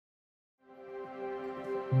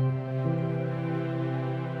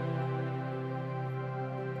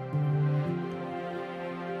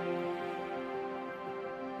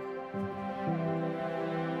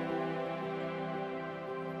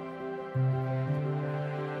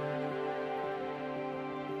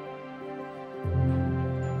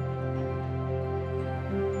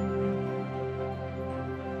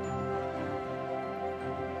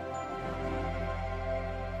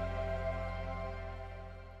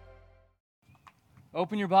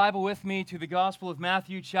Open your Bible with me to the Gospel of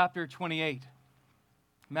Matthew chapter 28.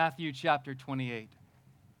 Matthew chapter 28.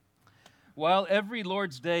 While every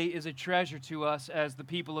Lord's Day is a treasure to us as the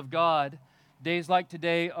people of God, days like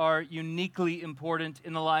today are uniquely important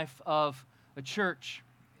in the life of a church.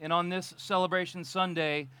 And on this Celebration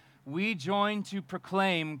Sunday, we join to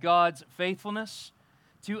proclaim God's faithfulness,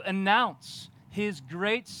 to announce His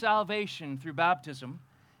great salvation through baptism,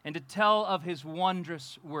 and to tell of His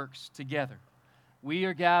wondrous works together. We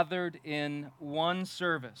are gathered in one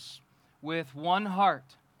service, with one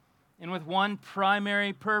heart, and with one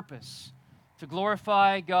primary purpose, to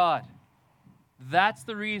glorify God. That's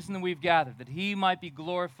the reason that we've gathered, that He might be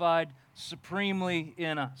glorified supremely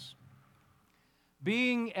in us.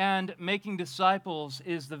 Being and making disciples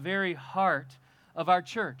is the very heart of our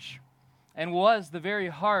church, and was the very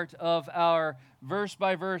heart of our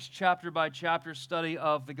verse-by-verse, chapter-by-chapter study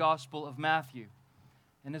of the Gospel of Matthew.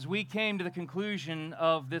 And as we came to the conclusion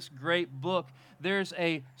of this great book, there's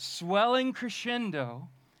a swelling crescendo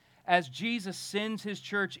as Jesus sends His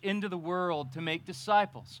church into the world to make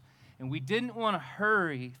disciples. And we didn't want to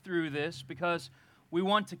hurry through this because we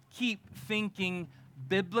want to keep thinking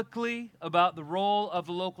biblically about the role of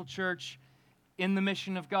the local church in the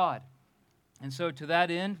mission of God. And so to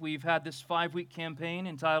that end, we've had this 5-week campaign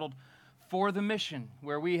entitled For the Mission,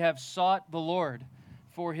 where we have sought the Lord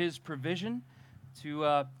for His provision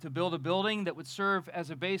to build a building that would serve as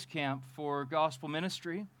a base camp for gospel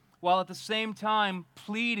ministry, while at the same time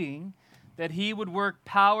pleading that He would work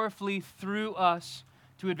powerfully through us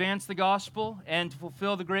to advance the gospel and to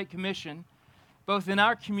fulfill the Great Commission, both in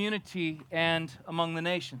our community and among the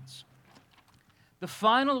nations. The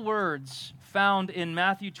final words found in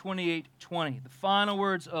Matthew 28:20, the final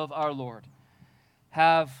words of our Lord,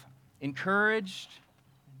 have encouraged,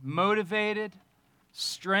 motivated,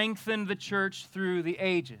 strengthened the church through the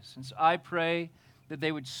ages. And so I pray that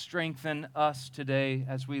they would strengthen us today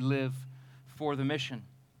as we live for the mission.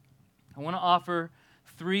 I want to offer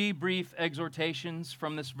 3 brief exhortations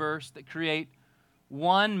from this verse that create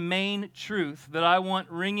one main truth that I want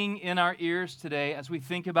ringing in our ears today as we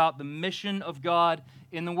think about the mission of God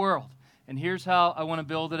in the world. And here's how I want to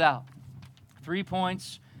build it out. 3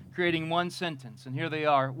 points creating one sentence, and here they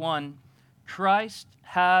are. 1, Christ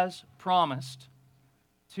has promised.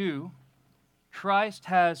 2, Christ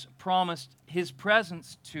has promised His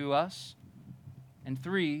presence to us. And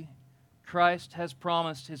 3, Christ has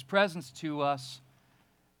promised His presence to us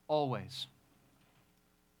always.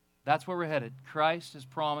 That's where we're headed. Christ has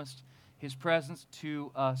promised His presence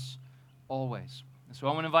to us always. And so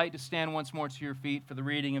I want to invite you to stand once more to your feet for the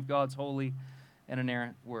reading of God's holy and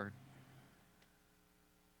inerrant word.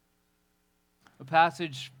 A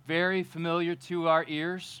passage very familiar to our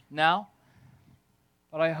ears now,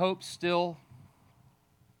 but I hope still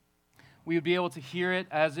we would be able to hear it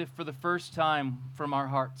as if for the first time from our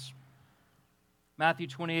hearts. Matthew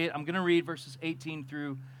 28, I'm going to read verses 18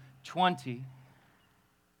 through 20.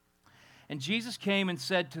 And Jesus came and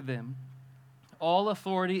said to them, "All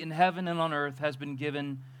authority in heaven and on earth has been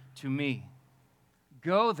given to me.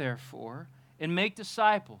 Go, therefore, and make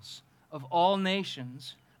disciples of all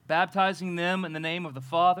nations, baptizing them in the name of the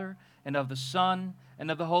Father and of the Son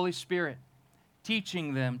and of the Holy Spirit,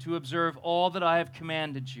 teaching them to observe all that I have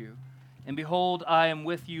commanded you. And behold, I am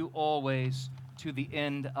with you always to the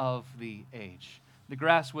end of the age." The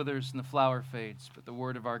grass withers and the flower fades, but the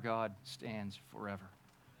word of our God stands forever.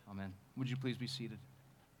 Amen. Would you please be seated?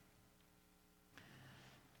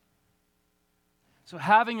 So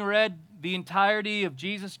having read the entirety of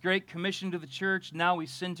Jesus' great commission to the church, now we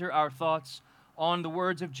center our thoughts on the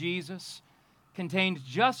words of Jesus contained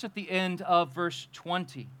just at the end of verse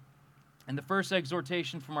 20. And the first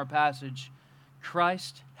exhortation from our passage,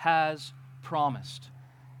 Christ has promised.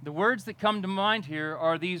 The words that come to mind here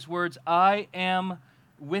are these words, I am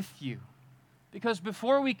with you. Because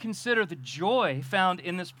before we consider the joy found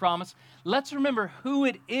in this promise, let's remember who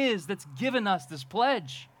it is that's given us this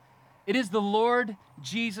pledge. It is the Lord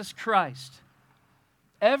Jesus Christ.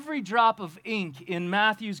 Every drop of ink in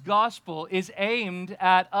Matthew's gospel is aimed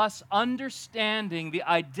at us understanding the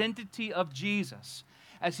identity of Jesus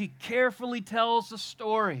as he carefully tells the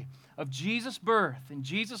story of Jesus' birth and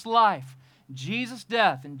Jesus' life, Jesus'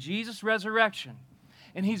 death and Jesus' resurrection.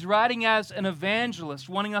 And he's writing as an evangelist,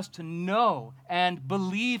 wanting us to know and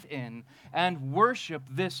believe in and worship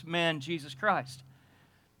this man, Jesus Christ.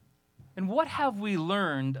 And what have we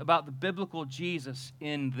learned about the biblical Jesus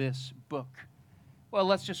in this book? Well,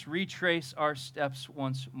 let's just retrace our steps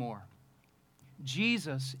once more.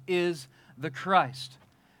 Jesus is the Christ,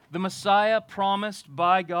 the Messiah promised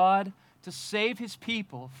by God to save His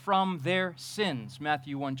people from their sins,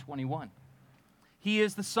 Matthew 1:21. He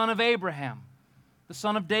is the Son of Abraham, the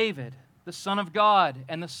Son of David, the Son of God,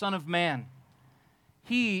 and the Son of Man.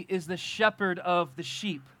 He is the shepherd of the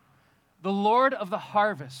sheep, the Lord of the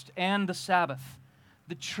harvest and the Sabbath,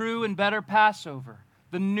 the true and better Passover,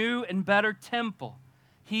 the new and better temple.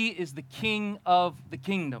 He is the King of the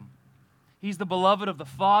kingdom. He's the beloved of the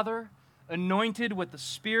Father, anointed with the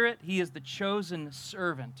Spirit. He is the chosen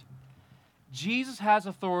servant. Jesus has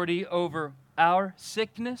authority over our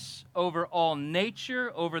sickness, over all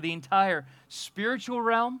nature, over the entire spiritual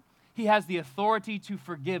realm. He has the authority to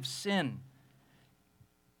forgive sin.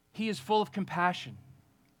 He is full of compassion,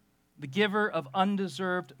 the giver of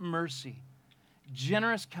undeserved mercy,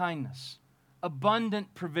 generous kindness,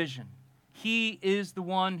 abundant provision. He is the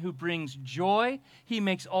one who brings joy. He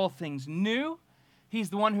makes all things new. He's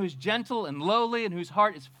the one who is gentle and lowly and whose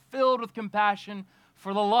heart is filled with compassion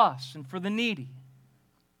for the lost and for the needy.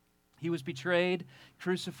 He was betrayed,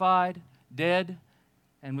 crucified, dead,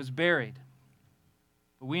 and was buried.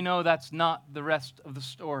 But we know that's not the rest of the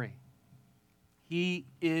story. He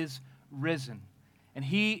is risen, and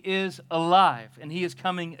He is alive, and He is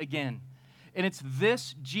coming again. And it's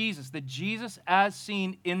this Jesus, the Jesus as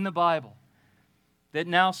seen in the Bible, that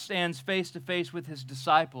now stands face to face with His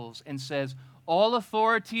disciples and says, all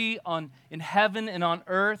authority in heaven and on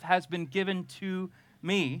earth has been given to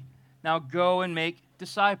me. Now go and make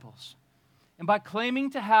disciples. And by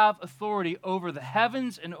claiming to have authority over the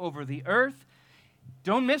heavens and over the earth,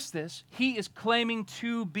 don't miss this, He is claiming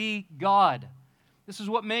to be God. This is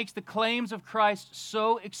what makes the claims of Christ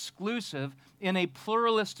so exclusive in a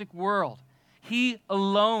pluralistic world. He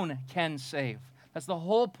alone can save. That's the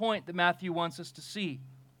whole point that Matthew wants us to see.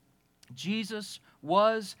 Jesus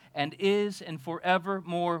was and is and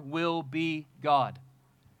forevermore will be God.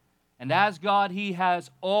 And as God, He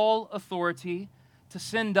has all authority to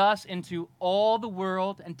send us into all the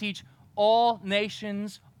world and teach all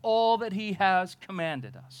nations all that He has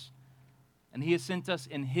commanded us. And He has sent us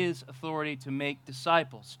in His authority to make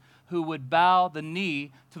disciples who would bow the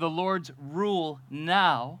knee to the Lord's rule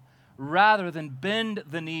now rather than bend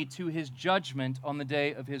the knee to His judgment on the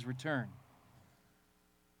day of His return.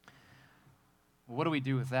 What do we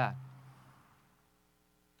do with that?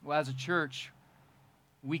 Well, as a church,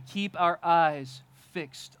 we keep our eyes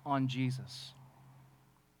fixed on Jesus.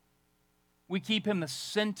 We keep Him the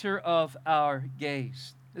center of our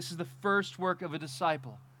gaze. This is the first work of a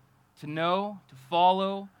disciple, to know, to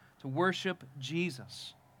follow, to worship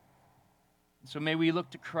Jesus. So may we look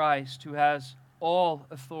to Christ, who has all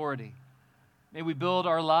authority. May we build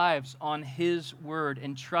our lives on His word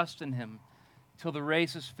and trust in Him till the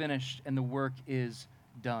race is finished and the work is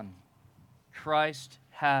done. Christ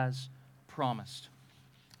has promised.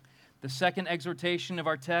 The second exhortation of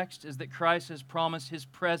our text is that Christ has promised His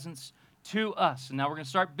presence to us. And now we're going to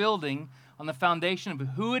start building on the foundation of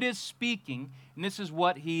who it is speaking, and this is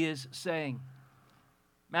what he is saying.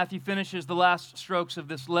 Matthew finishes the last strokes of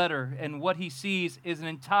this letter, and what he sees is an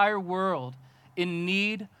entire world in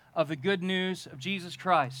need of the good news of Jesus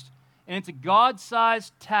Christ. And it's a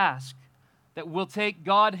God-sized task that will take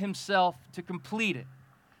God Himself to complete it.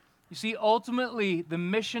 You see, ultimately, the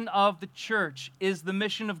mission of the church is the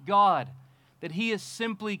mission of God that He is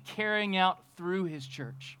simply carrying out through His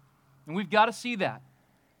church. And we've got to see that.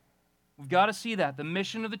 We've got to see that. The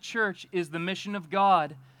mission of the church is the mission of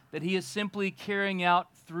God that He is simply carrying out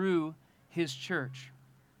through His church.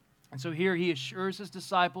 And so here He assures His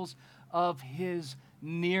disciples of His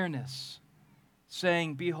nearness,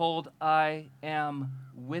 saying, "Behold, I am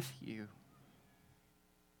with you."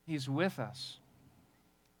 He's with us.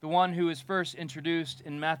 The one who is first introduced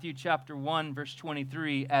in Matthew chapter 1, verse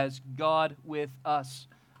 23 as God with us,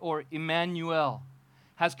 or Emmanuel,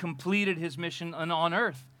 has completed His mission on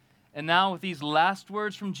earth. And now with these last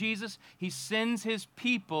words from Jesus, He sends His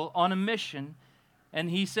people on a mission, and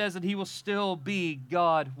He says that He will still be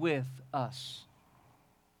God with us.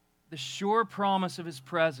 The sure promise of His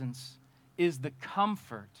presence is the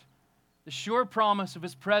comfort. The sure promise of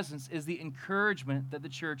His presence is the encouragement that the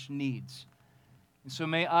church needs. And so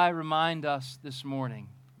may I remind us this morning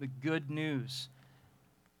the good news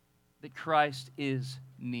that Christ is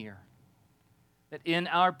near. That in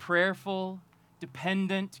our prayerful,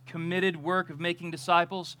 dependent, committed work of making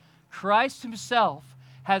disciples, Christ Himself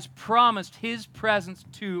has promised His presence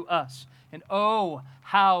to us. And oh,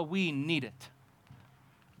 how we need it.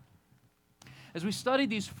 As we study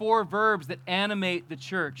these four verbs that animate the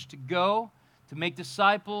church, to go, to make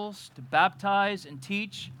disciples, to baptize, and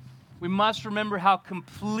teach, we must remember how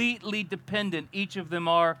completely dependent each of them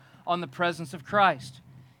are on the presence of Christ.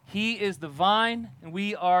 He is the vine, and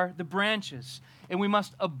we are the branches, and we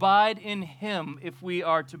must abide in Him if we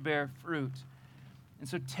are to bear fruit. And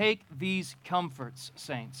so take these comforts,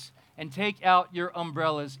 saints, and take out your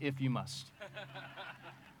umbrellas if you must.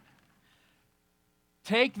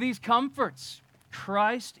 Take these comforts.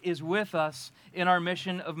 Christ is with us in our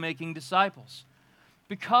mission of making disciples.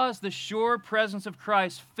 Because the sure presence of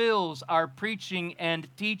Christ fills our preaching and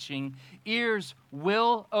teaching, ears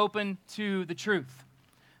will open to the truth.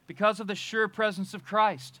 Because of the sure presence of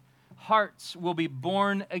Christ, hearts will be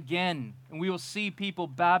born again, and we will see people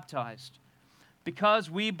baptized. Because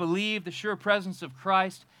we believe the sure presence of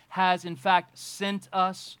Christ has in fact sent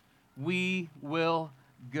us, we will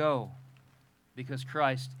go, because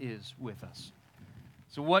Christ is with us.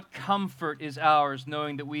 So what comfort is ours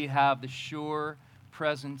knowing that we have the sure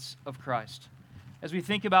presence of Christ? As we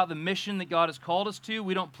think about the mission that God has called us to,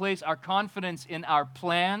 we don't place our confidence in our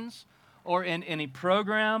plans or in any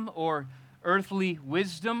program or earthly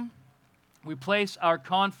wisdom. We place our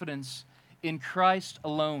confidence in Christ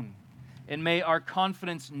alone. And may our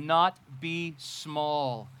confidence not be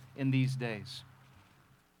small in these days.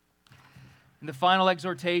 And the final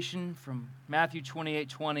exhortation from Matthew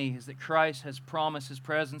 28:20 is that Christ has promised his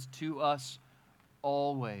presence to us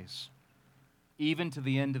always, even to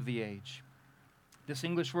the end of the age. This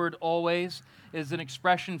English word always is an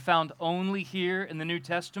expression found only here in the New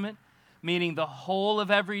Testament, meaning the whole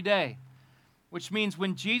of every day, which means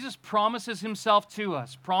when Jesus promises himself to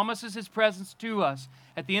us, promises his presence to us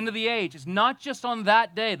at the end of the age, it's not just on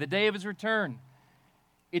that day, the day of his return.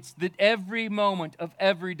 It's that every moment of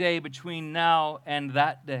every day between now and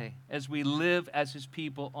that day, as we live as his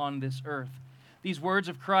people on this earth. These words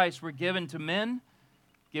of Christ were given to men,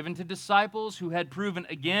 given to disciples who had proven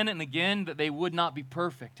again and again that they would not be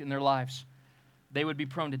perfect in their lives. They would be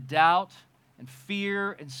prone to doubt and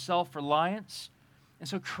fear and self-reliance. And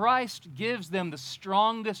so Christ gives them the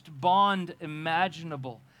strongest bond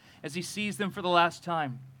imaginable as he sees them for the last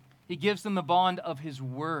time. He gives them the bond of his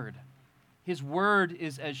word. His word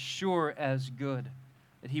is as sure as good,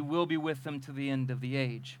 that he will be with them to the end of the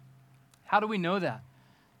age. How do we know that?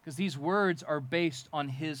 Because these words are based on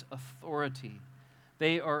his authority.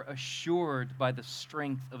 They are assured by the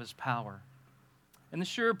strength of his power. And the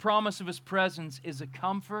sure promise of his presence is a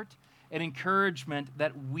comfort and encouragement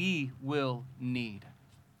that we will need.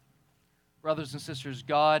 Brothers and sisters,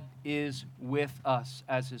 God is with us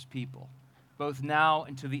as his people, both now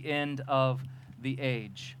and to the end of the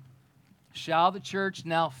age. Shall the church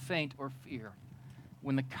now faint or fear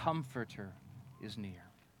when the Comforter is near?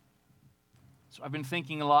 So I've been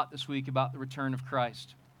thinking a lot this week about the return of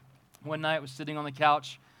Christ. One night I was sitting on the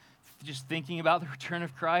couch just thinking about the return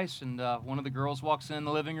of Christ, and one of the girls walks in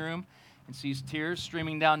the living room and sees tears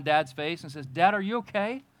streaming down Dad's face and says, "Dad, are you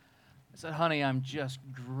okay?" I said, "Honey, I'm just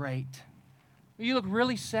great." "You look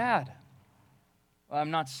really sad." "Well, I'm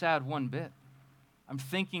not sad one bit. I'm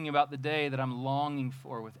thinking about the day that I'm longing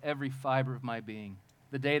for with every fiber of my being,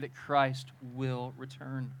 the day that Christ will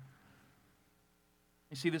return."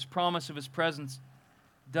 You see, this promise of his presence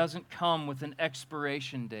doesn't come with an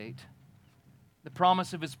expiration date. The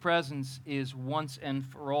promise of his presence is once and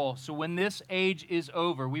for all. So when this age is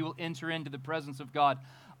over, we will enter into the presence of God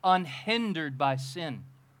unhindered by sin.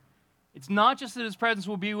 It's not just that his presence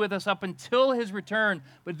will be with us up until his return,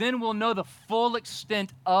 but then we'll know the full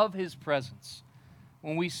extent of his presence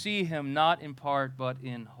when we see him not in part but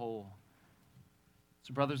in whole.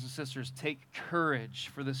 So brothers and sisters, take courage,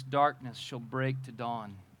 for this darkness shall break to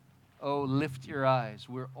dawn. Oh, lift your eyes,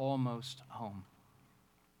 we're almost home.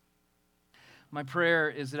 My prayer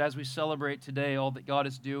is that as we celebrate today all that God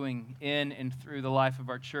is doing in and through the life of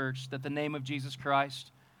our church, that the name of Jesus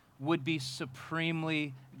Christ would be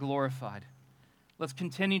supremely glorified. Let's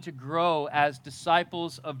continue to grow as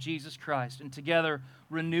disciples of Jesus Christ and together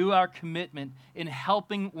renew our commitment in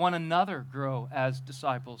helping one another grow as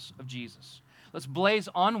disciples of Jesus. Let's blaze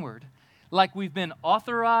onward like we've been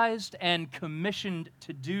authorized and commissioned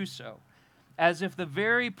to do so, as if the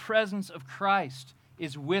very presence of Christ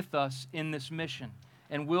is with us in this mission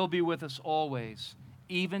and will be with us always,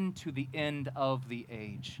 even to the end of the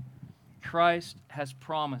age. Christ has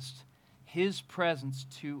promised his presence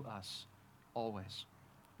to us always.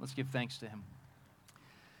 Let's give thanks to him.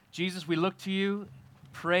 Jesus, we look to you,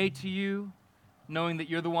 pray to you, knowing that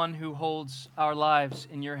you're the one who holds our lives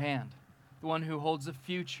in your hand, the one who holds the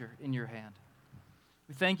future in your hand.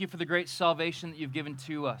 We thank you for the great salvation that you've given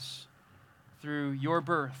to us through your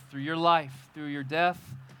birth, through your life, through your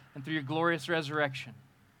death, and through your glorious resurrection.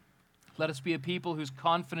 Let us be a people whose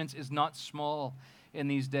confidence is not small in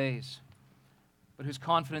these days, but whose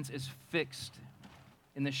confidence is fixed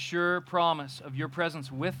in the sure promise of your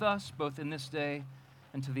presence with us, both in this day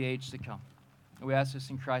and to the age to come. And we ask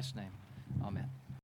this in Christ's name. Amen.